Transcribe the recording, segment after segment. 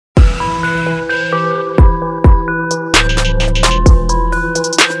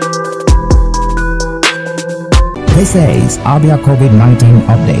This is Abia COVID-19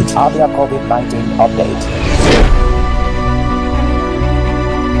 update. Abia COVID-19 update.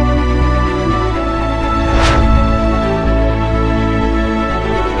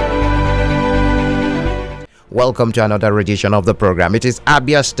 Welcome to another edition of the program. It is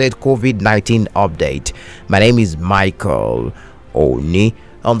Abia State COVID-19 update. My name is Michael Oni.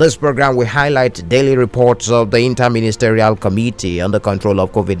 On this program, we highlight daily reports of the Interministerial Committee on the Control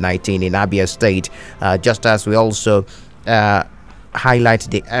of COVID-19 in Abia State, just as we also highlight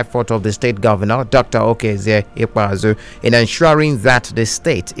the effort of the state governor, Dr. Okezie Ikpeazu, in ensuring that the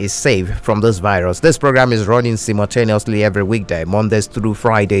state is safe from this virus. This program is running simultaneously every weekday, Mondays through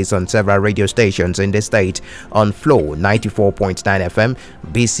Fridays, on several radio stations in the state on Flow 94.9 FM,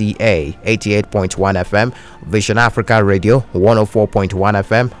 BCA 88.1 FM, Vision Africa Radio 104.1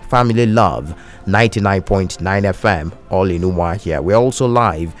 FM, Family Love 99.9 FM, all in Umwa here. We're also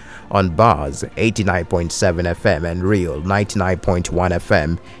live on Bars 89.7 FM and Real 99.1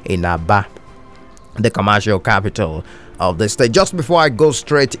 FM in Abia, the commercial capital of the state. Just before I go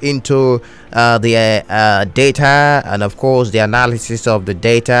straight into the data and of course the analysis of the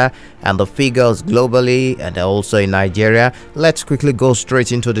data and the figures globally and also in Nigeria, let's quickly go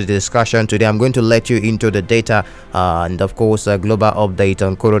straight into the discussion today. I'm going to let you into the data and of course a global update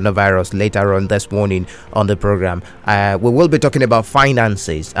on coronavirus later on this morning on the program. We will be talking about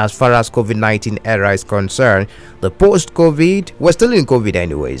finances as far as COVID-19 era is concerned. The post-COVID, we're still in COVID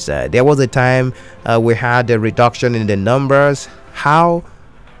anyways. There was a time we had a reduction in the numbers. How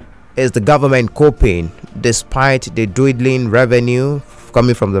is the government coping despite the dwindling revenue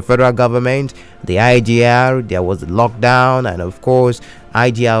coming from the federal government? The IGR, there was a lockdown, and of course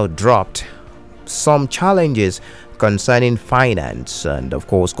IGR dropped. Some challenges concerning finance and of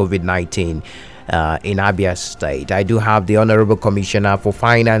course COVID-19 in Abia State. I do have the Honorable Commissioner for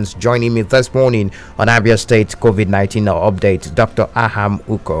Finance joining me this morning on Abia State COVID-19 update, Dr. Aham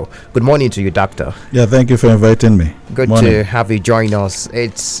Uko. Good morning to you, Doctor. Yeah, thank you for inviting me. Good to have you join us.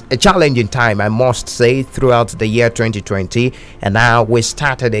 It's a challenging time, I must say, throughout the year 2020, and now we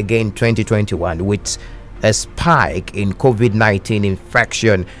started again 2021 with a spike in COVID-19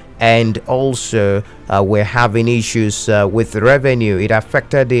 infection. And also we're having issues with revenue. It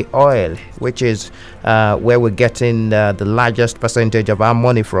affected the oil, which is where we're getting the largest percentage of our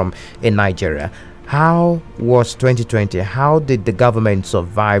money from in Nigeria. How was 2020? How did the government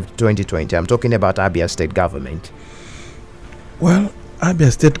survive 2020? I'm talking about Abia State government. Well,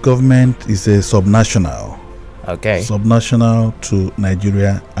 Abia State government is a subnational. Okay. Subnational to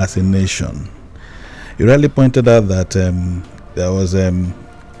Nigeria as a nation. You rightly pointed out that there was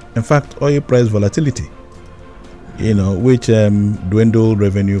in fact, oil price volatility, which dwindled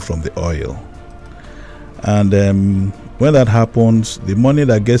revenue from the oil. And when that happens, the money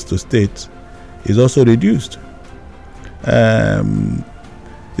that gets to state is also reduced. The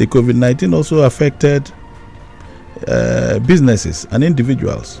COVID-19 also affected businesses and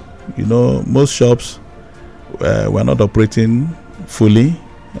individuals. Most shops were not operating fully.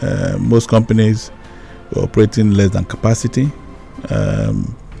 Most companies were operating less than capacity.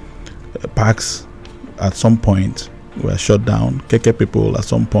 Parks at some point were shut down. KK people at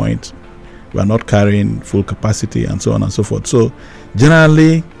some point were not carrying full capacity, and so on and so forth. So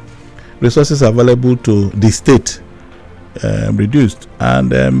generally resources available to the state reduced,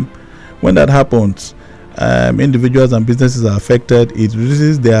 and when that happens, individuals and businesses are affected. It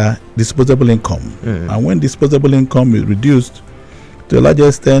reduces their disposable income, and when disposable income is reduced to a large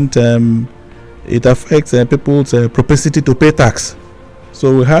extent, it affects people's propensity to pay tax.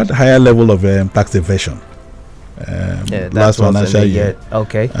 So we had higher level of tax evasion last financial year.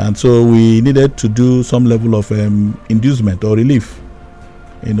 Okay. And so we needed to do some level of inducement or relief,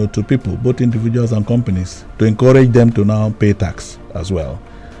 to people, both individuals and companies, to encourage them to now pay tax as well,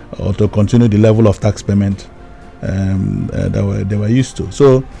 or to continue the level of tax payment that they were used to.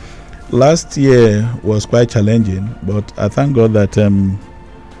 So last year was quite challenging, but I thank God that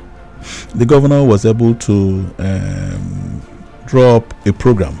the governor was able to draw up a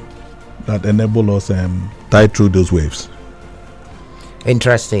program that enabled us tide through those waves.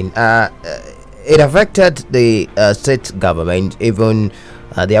 Interesting. It affected the state government. Even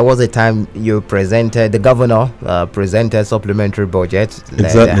there was a time the governor presented supplementary budget.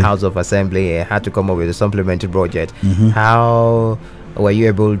 Exactly. The House of Assembly had to come up with a supplementary budget. How were you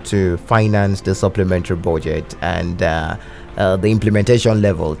able to finance the supplementary budget and the implementation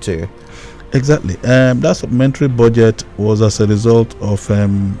level too? Exactly. That supplementary budget was as a result of,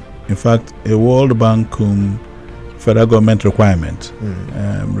 in fact, a World Bank federal government requirement,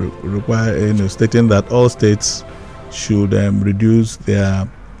 stating that all states should reduce their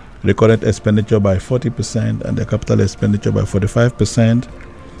recurrent expenditure by 40% and the capital expenditure by 45%.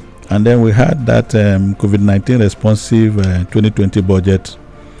 And then we had that COVID-19 responsive 2020 budget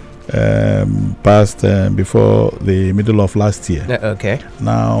passed before the middle of last year. Okay.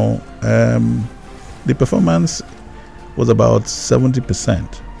 Now, the performance was about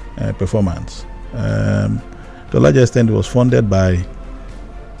 70% performance. To a large extent, it was funded by,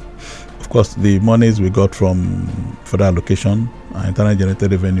 of course, the monies we got from federal allocation, internally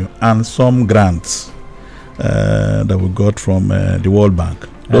generated revenue, and some grants that we got from the World Bank.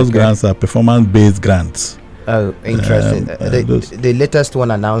 Those grants are performance-based grants. Oh, interesting. The latest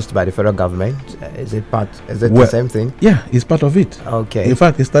one announced by the federal government, is it the same thing? Yeah, it's part of it. Okay. In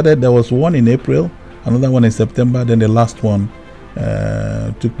fact, there was one in April, another one in September, then the last one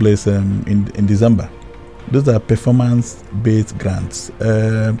took place in December. Those are performance-based grants.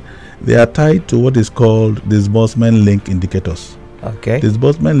 They are tied to what is called disbursement link indicators. Okay.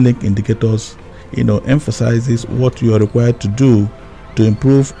 Disbursement link indicators, emphasizes what you are required to do to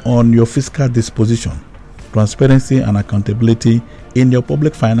improve on your fiscal disposition, transparency and accountability in your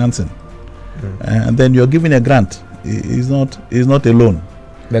public financing. And then you're given a grant. It's not a loan.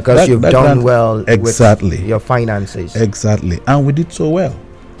 Because you've done well exactly with your finances. Exactly. And we did so well.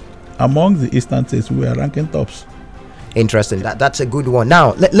 Among the eastern states, we are ranking tops. Interesting. That's a good one.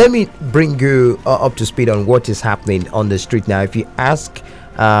 Now, let me bring you up to speed on what is happening on the street now. If you ask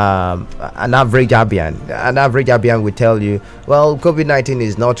an average Abian will tell you, well, COVID-19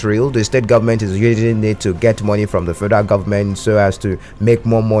 is not real. The state government is using it to get money from the federal government so as to make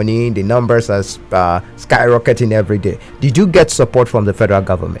more money. The numbers are skyrocketing every day. Did you get support from the federal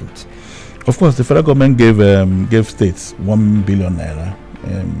government? Of course, the federal government gave states 1 billion naira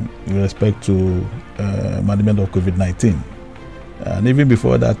with respect to management of COVID-19. And even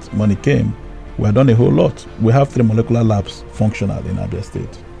before that money came, we have done a whole lot. We have 3 molecular labs functional in Abia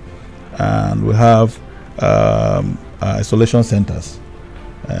State. And we have isolation centers.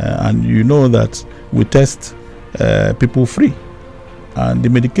 And you know that we test people free. And the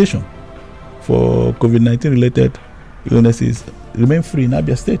medication for COVID-19 related illnesses remain free in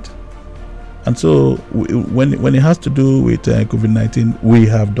Abia State. And so when it has to do with COVID-19, we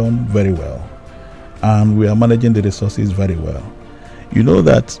have done very well. And we are managing the resources very well. You know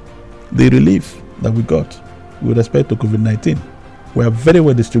that the relief that we got with respect to COVID-19 were very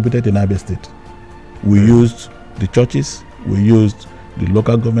well distributed in Abia State. We used the churches, we used the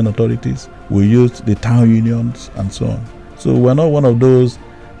local government authorities, we used the town unions and so on. So we're not one of those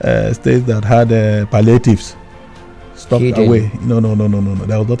states that had palliatives stopped away. No.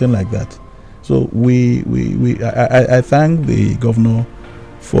 There was nothing like that. So I thank the governor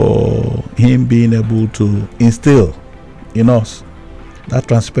for him being able to instill in us that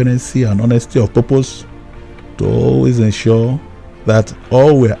transparency and honesty of purpose to always ensure that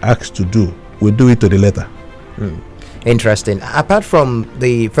all we're asked to do, we do it to the letter. Interesting. Apart from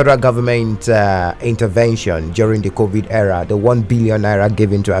the federal government intervention during the COVID era, the 1 billion naira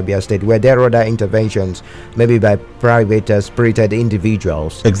given to Abia State, were there other interventions, maybe by private spirited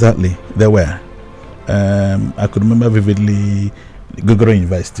individuals? Exactly, there were. I could remember vividly Guguro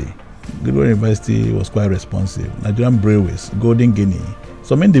University. Guguro University was quite responsive. Nigerian Breweries, Golden Guinea,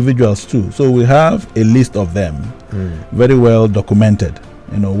 some individuals too. So we have a list of them, very well documented.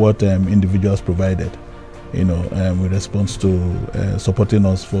 What individuals provided, with response to supporting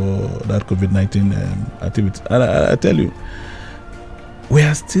us for that COVID-19 activity. And I tell you, we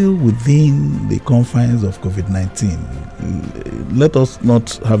are still within the confines of COVID-19. Let us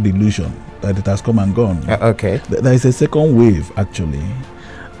not have the illusion that it has come and gone. Okay. There is a second wave, actually.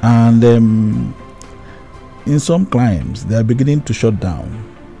 And in some climes, they are beginning to shut down.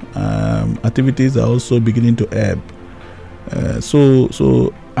 Activities are also beginning to ebb.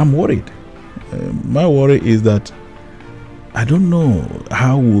 So I'm worried. My worry is that I don't know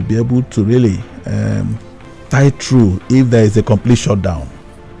how we'll be able to really tie through if there is a complete shutdown.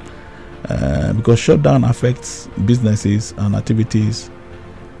 Because shutdown affects businesses and activities.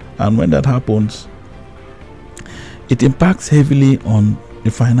 And when that happens, it impacts heavily on the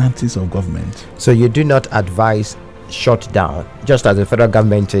finances of government. So you do not advise shutdown, just as the federal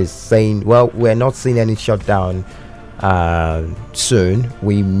government is saying, well, we're not seeing any shutdown soon.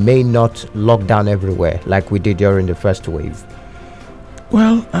 We may not lock down everywhere like we did during the first wave.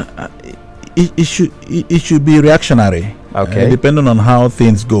 Well, it should be reactionary, depending on how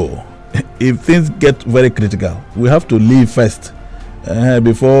things go. If things get very critical, we have to leave first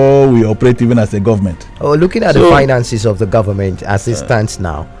before we operate even as a government. Looking at the finances of the government as it stands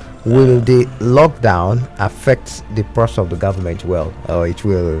now, Will the lockdown affect the purse of the government? Well, or it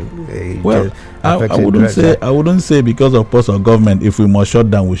will. I wouldn't say because of purse of government. If we must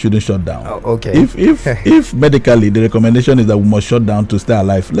shut down, we shouldn't shut down. Oh, okay. If medically the recommendation is that we must shut down to stay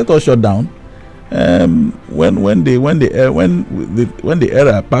alive, let us shut down. When the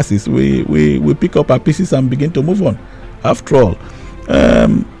era passes, we pick up our pieces and begin to move on. After all,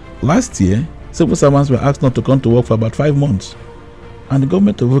 last year, civil servants were asked not to come to work for about 5 months. And the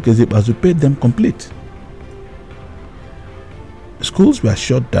government of Utilised has paid them complete. Schools were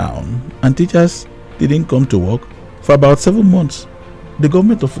shut down and teachers didn't come to work for about 7 months. The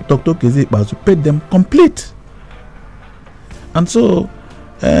government of Dr. Utilised has paid them complete. And so,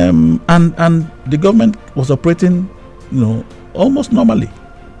 and the government was operating, almost normally.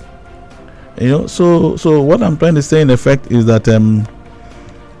 So what I'm trying to say in effect is that,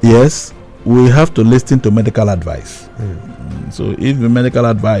 yes, we have to listen to medical advice. So if the medical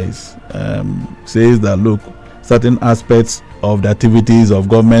advice says that, look, certain aspects of the activities of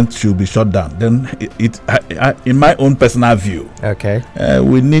government should be shut down, then in my own personal view, okay,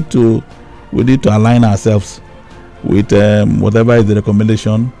 we need to align ourselves with whatever is the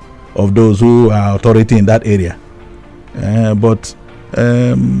recommendation of those who are authority in that area. But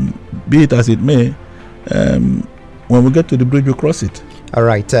be it as it may, when we get to the bridge, we cross it. All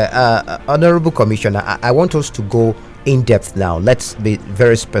right, Honorable Commissioner, I want us to go in depth now. Let's be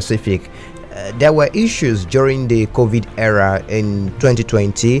very specific. There were issues during the COVID era in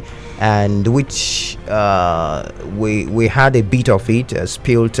 2020, and which we had a bit of it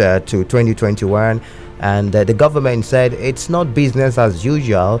spilled to 2021, and the government said it's not business as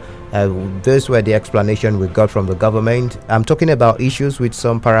usual. Those were the explanation we got from the government. I'm talking about issues with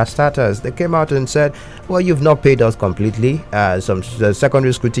some parastatals. They came out and said, well, you've not paid us completely. Some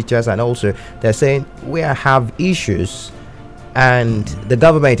secondary school teachers, and also they're saying we have issues. And the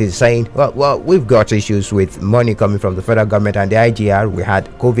government is saying, well, we've got issues with money coming from the federal government and the IGR. We had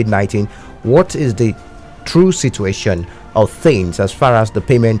COVID-19. What is the true situation of things as far as the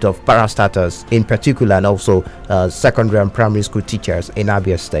payment of parastatals in particular, and also secondary and primary school teachers in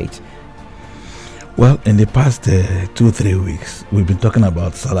Abia State? Well, in the past 2-3 weeks, we've been talking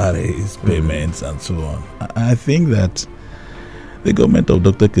about salaries, payments, and so on. I think that the government of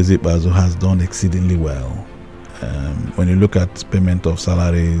Dr. Kezipazo has done exceedingly well. When you look at payment of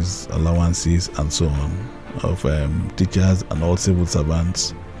salaries, allowances, and so on, of teachers and all civil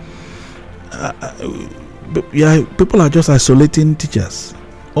servants, people are just isolating teachers.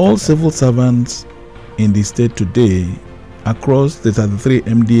 All civil servants in the state today, across the 33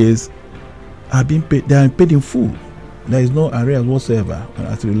 MDAs, are being paid. They are paid in full. There is no arrears whatsoever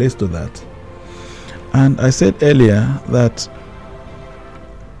as it relates to that. And I said earlier that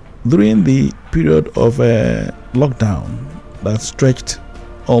during the period of lockdown that stretched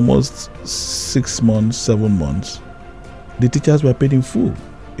almost 6 months, 7 months, the teachers were paid in full.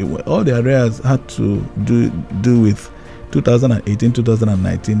 All the arrears had to do with 2018,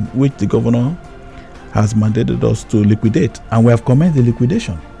 2019, which the governor has mandated us to liquidate, and we have commenced the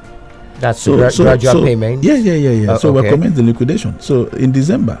liquidation. That's gradual payment. Yeah. So we have commenced the liquidation. So in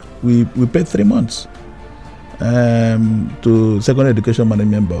December, we paid 3 months to Secondary Education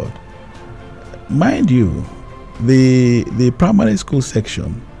Management Board. Mind you, the primary school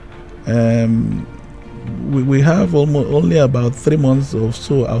section, we have only about 3 months or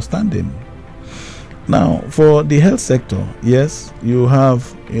so outstanding. Now, for the health sector, yes, you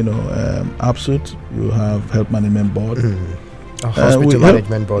have Absg, you have Health Management Board. Hospital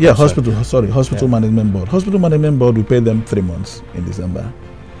Management Board. Yeah, Hospital Management Board. Hospital Management Board, we paid them 3 months in December.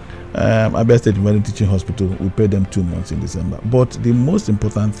 Abia State University Teaching Hospital, we paid them 2 months in December. But the most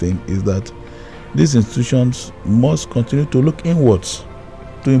important thing is that these institutions must continue to look inwards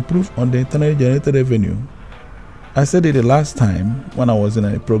to improve on the internally generated revenue. I said it the last time when I was in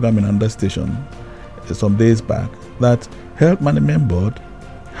a program in another station some days back, that Health Management Board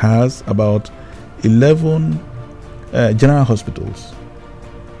has about 11 general hospitals,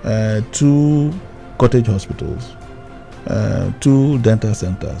 2 cottage hospitals, 2 dental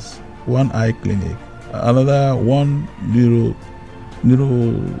centers, 1 eye clinic, another 1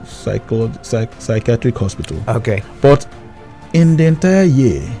 psychiatric hospital. Okay. But in the entire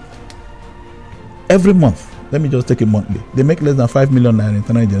year, every month, let me just take it monthly, they make less than 5 million naira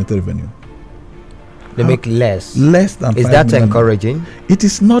internal generated revenue. They make less than 5 million. Is that encouraging? It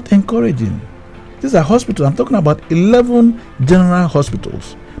is not encouraging. These are hospitals. I'm talking about 11 general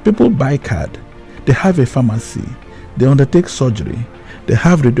hospitals. People buy card. They have a pharmacy. They undertake surgery. They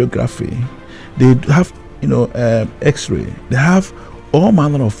have radiography. They have X-ray. They have all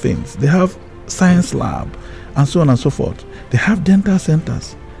manner of things. They have science lab and so on and so forth. They have dental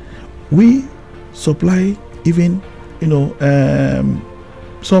centers. we supply even,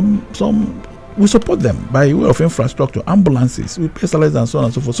 some we support them by way of infrastructure, ambulances, we pay salaries and so on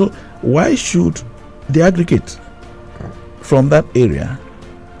and so forth. So why should the aggregate from that area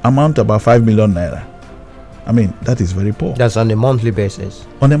amount to about 5 million naira? I mean, that is very poor. That's on a monthly basis.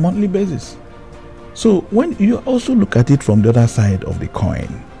 On a monthly basis. So when you also look at it from the other side of the coin,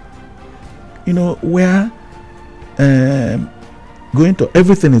 where going to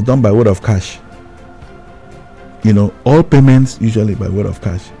everything is done by word of cash. All payments usually by word of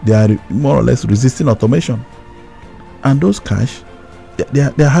cash. They are more or less resisting automation, and those cash, they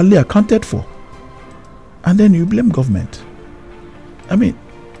are hardly accounted for. And then you blame government. I mean,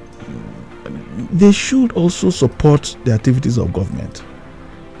 they should also support the activities of government,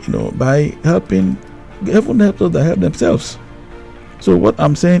 by helping. Heaven help those that help themselves. So what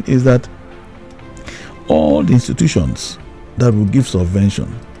I'm saying is that all the institutions that will give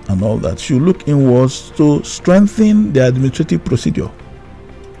subvention and all that should look inwards to strengthen the administrative procedure,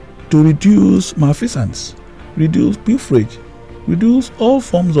 to reduce malfeasance, reduce pilferage, reduce all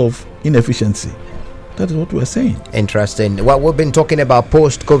forms of inefficiency. That is what we're saying. Interesting. Well, we've been talking about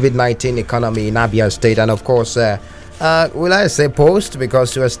post-COVID-19 economy in Abia State, and of course, will I say post,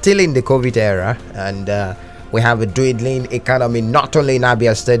 because we're still in the COVID era, and we have a dwindling economy not only in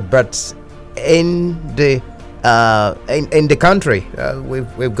Abia State but in the country.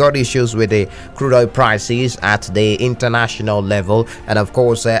 We've got issues with the crude oil prices at the international level, and of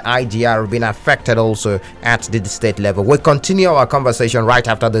course IGR being affected also at the state level. We'll continue our conversation right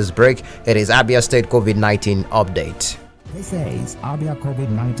after this break. It is Abia State COVID-19 update. This is Abia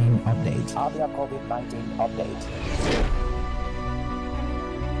COVID-19 update. Abia COVID-19 update.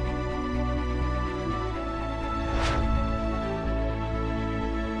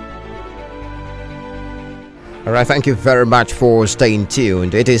 All right, thank you very much for staying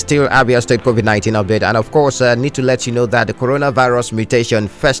tuned. It is still Abia State COVID-19 update, and of course, I need to let you know that the coronavirus mutation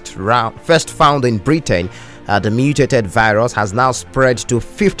first found in Britain, the mutated virus has now spread to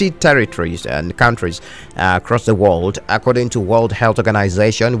 50 territories and countries across the world, according to World Health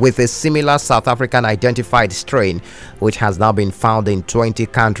Organization, with a similar South African identified strain, which has now been found in 20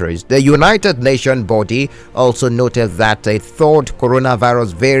 countries. The United Nations body also noted that a third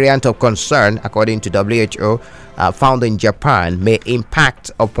coronavirus variant of concern, according to WHO, found in Japan, may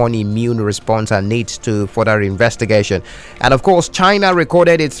impact upon immune response and needs to further investigation. And of course, China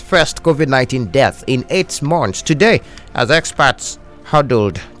recorded its first COVID-19 death in 8 months today, as experts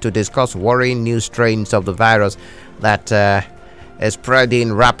huddled to discuss worrying new strains of the virus that is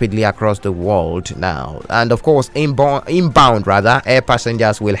spreading rapidly across the world now. And of course, inbound air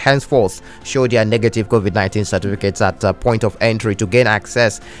passengers will henceforth show their negative COVID-19 certificates at point of entry to gain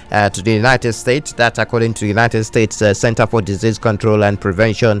access to the United States. That's according to the United States Center for Disease Control and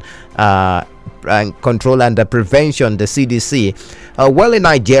Prevention the CDC. Well, in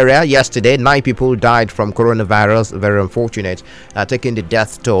Nigeria yesterday, 9 people died from coronavirus. Very unfortunate, taking the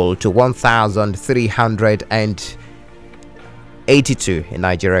death toll to 1,382 in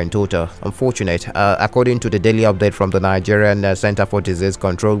Nigeria in total. Unfortunate, according to the daily update from the Nigerian Center for Disease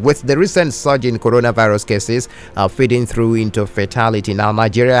Control. With the recent surge in coronavirus cases feeding through into fatality, now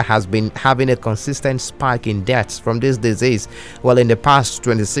Nigeria has been having a consistent spike in deaths from this disease. Well, in the past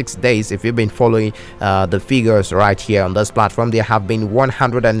 26 days, if you've been following the figures right here on this platform, there have been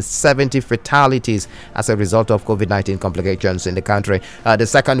 170 fatalities as a result of COVID-19 complications in the country. The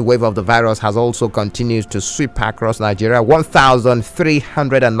second wave of the virus has also continued to sweep across Nigeria.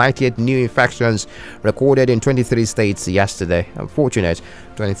 1,398 new infections recorded in 23 states yesterday. Unfortunate,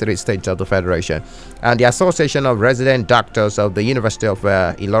 23 states of the Federation. And the Association of Resident Doctors of the University of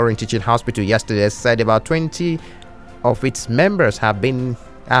Ilorin Teaching Hospital yesterday said about 20 of its members have been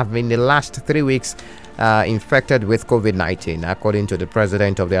the last 3 weeks infected with COVID-19, according to the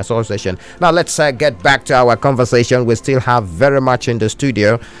president of the association. Now let's get back to our conversation. We still have very much in the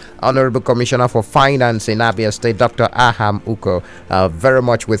studio Honorable Commissioner for Finance in Abia State, Dr. Aham Uko, very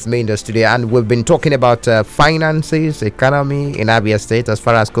much with me in the studio, and we've been talking about finances, economy in Abia State as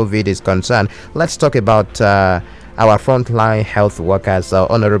far as COVID is concerned. Let's talk about our frontline health workers,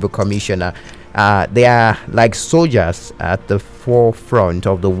 Honorable Commissioner. They are like soldiers at the forefront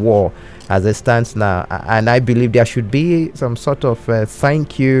of the war as it stands now, and I believe there should be some sort of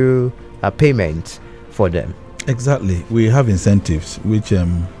thank you payment for them. Exactly. We have incentives, which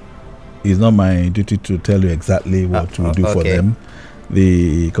is not my duty to tell you exactly what we do for them.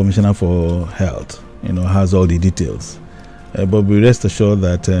 The Commissioner for Health, has all the details. But we rest assured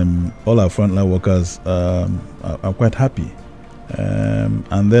that all our frontline workers are quite happy.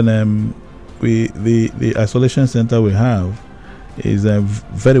 And then the isolation center we have, is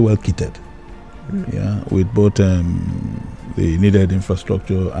very well kitted, with both the needed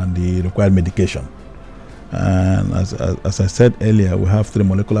infrastructure and the required medication. And as I said earlier, we have 3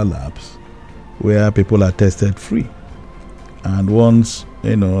 molecular labs where people are tested free. And once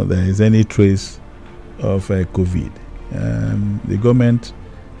there is any trace of COVID, the government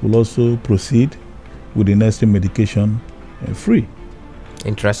will also proceed with the necessary medication free.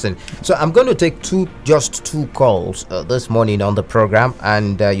 Interesting. So I'm going to take just two calls this morning on the program,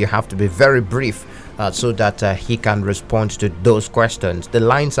 and you have to be very brief so that he can respond to those questions. The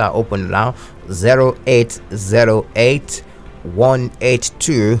lines are open now: 0808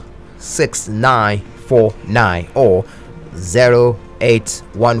 182 6949 or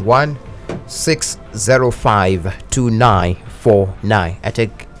 0811 605 2949. I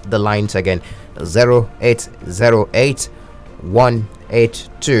take the lines again: 0808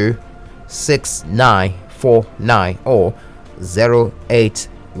 182 6949 or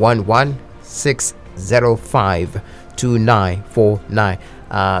 0811 605 2949.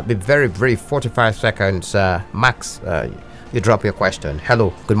 Be very brief, 45 seconds max. You drop your question.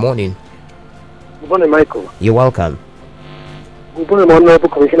 Hello, good morning. Good morning, Michael. You're welcome. Good morning, Honorable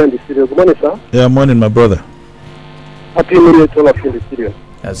Commissioner in the studio. Good morning, sir. Yeah, morning, my brother. Happy New Year to all of you in the studio.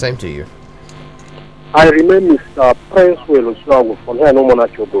 Same to you. I remain Mr. Prince Will Oswago from here, no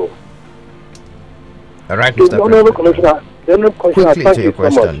Monaco. All right, Mr. Honorable Commissioner, quickly thank to you your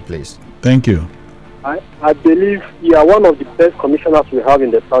question, so much. please. Thank you. I believe you are one of the best commissioners we have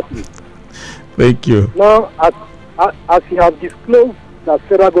in the Southeast. Thank you. Now, as you have disclosed that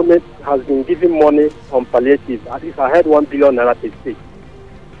federal government has been giving money on palliative, at least I heard 1 billion naira per state.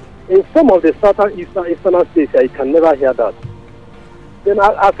 In some of the southern eastern states, you can never hear that. Then,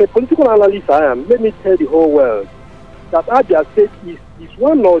 as a political analyst I am, let me tell the whole world that Abia State is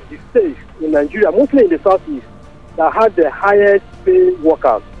one of the states in Nigeria, mostly in the southeast, that has the highest paid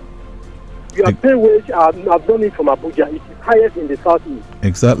workers. Your pay wage, I've done it from Abuja, it is highest in the southeast.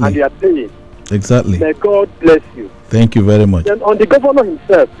 Exactly. And they are paying. Exactly. May God bless you. Thank you very much. Then on the governor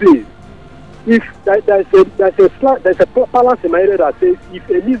himself, please, if there's a balance in my area that says if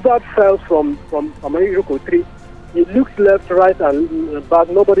a lizard falls from a Iroko tree, he looks left, right, and back.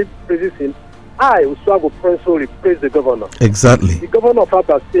 Nobody praises him. I, Uswago Prince, will praise the governor. Exactly. The governor of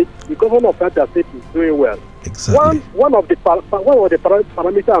Abia State, is doing well. Exactly. One of the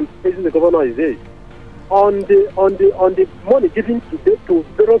parameters I'm praising the governor is this: on the money given to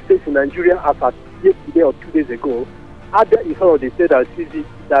various states in Nigeria as at yesterday or 2 days ago, Abia is one of the states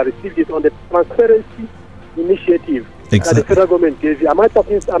that received it on the transparency initiative. That the federal government gave you. Am I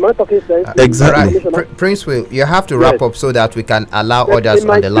talking sense? Exactly. Prince Will, you have to wrap up so that we can allow others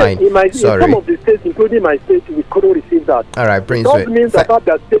on the line. Sorry. In some of the states, including my state, we couldn't receive that. All right, Prince Will. It doesn't mean that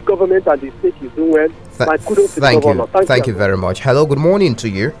the state government and the state is doing well. My kudos to the governor. Thank you very much. Hello, good morning to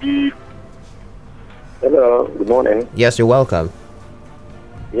you. Hello, good morning. Yes, you're welcome.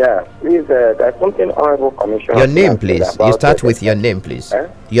 Yeah, please, there's something Honorable Commissioner. Your name, please. You start with your name, please.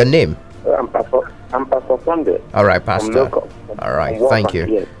 Your name. I'm Pastor Sunday. All right, Pastor. All right, thank you.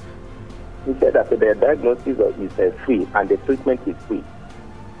 Yes. He said that the diagnosis is free and the treatment is free.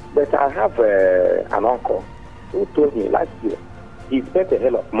 But I have an uncle who told me last year he spent a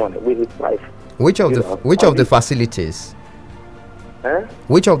hell of money with his wife. Which of the facilities? Huh?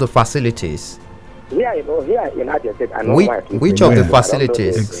 Which of the facilities? Here in Abia State, I know which of the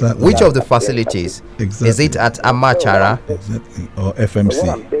facilities? Exactly. Which of the facilities? Exactly. Is it at Amachara? Exactly. Or FMC? So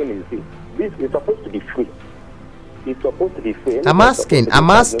what I'm saying is this is supposed to be free. It's supposed to be free. I'm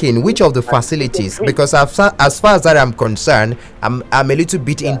asking which of the facilities, because as far as I'm concerned, I'm a little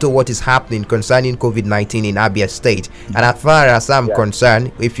bit into what is happening concerning COVID-19 in Abia State. And as far as I'm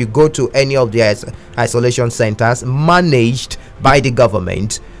concerned, if you go to any of the isolation centers managed by the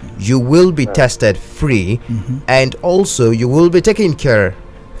government, you will be tested free, and also you will be taken care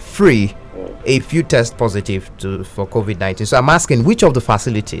free if you test positive for COVID-19. So I'm asking which of the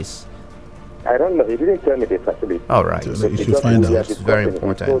facilities? I don't know. He didn't tell me the facility. All right. So you should find out. It's very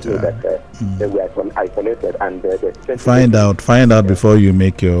important. They were isolated and find out before you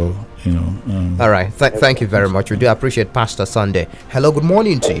make your, All right. Thank you very much. We do appreciate Pastor Sunday. Hello. Good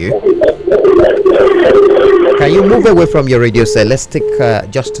morning to you. Can you move away from your radio set? Let's take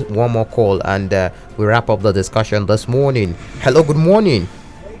just one more call and we wrap up the discussion this morning. Hello. Good morning.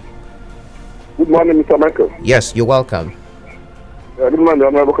 Good morning, Mr. Michael. Yes, you're welcome. Good morning,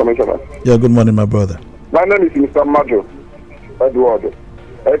 Honorable Commissioner. Yeah, good morning, my brother. My name is Mr. Majo Edward.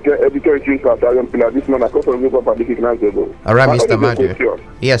 This man, I come from New Papa, all right, Mr. Majo.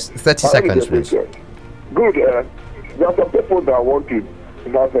 Yes, 30 seconds, please. Good. There are some people that want to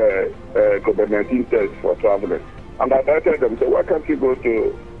have a COVID-19 test for traveling. And I directed them, so why can't you go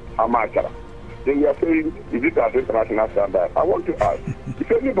to Amachara? They were saying, is it as international standard? I want to ask,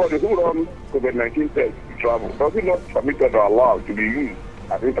 if anybody who runs COVID-19 tests to travel, does it not permitted or allowed to be used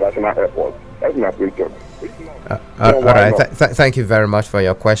at international airports? That's my question. All right. Thank you very much for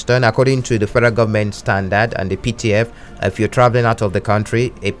your question. According to the federal government standard and the PTF, if you're traveling out of the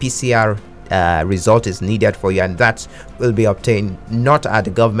country, a PCR result is needed for you, and that will be obtained not at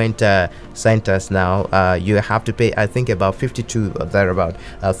the government centers now. You have to pay, I think, about 52 or thereabout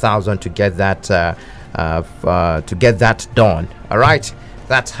thousand to get that done. All right,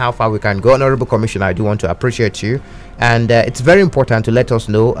 that's how far we can go. Honorable Commissioner, I do want to appreciate you, and it's very important to let us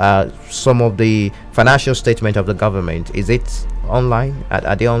know some of the financial statement of the government. Is it online?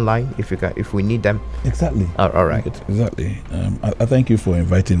 Are they online? If we need them? Exactly. All right. Exactly. I thank you for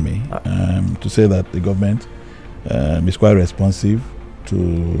inviting me to say that the government is quite responsive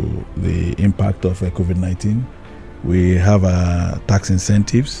to the impact of COVID-19. We have tax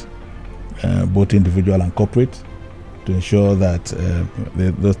incentives, both individual and corporate, to ensure that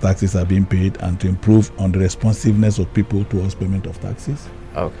those taxes are being paid and to improve on the responsiveness of people towards payment of taxes.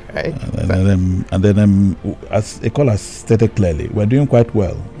 Okay. And then, as a call has stated clearly, we're doing quite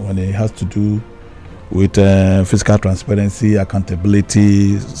well when it has to do with fiscal transparency,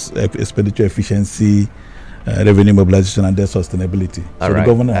 accountability, expenditure efficiency, revenue mobilization, and debt sustainability. So the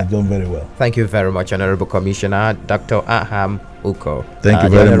government has done very well. Thank you very much, Honorable Commissioner Dr. Aham Uko. Thank you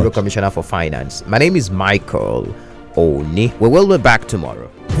very much. Honorable Commissioner for Finance. My name is Michael Oni. We will be back tomorrow.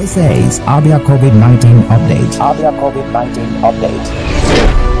 This is Abia COVID-19 update. Abia COVID-19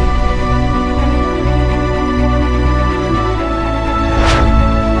 update.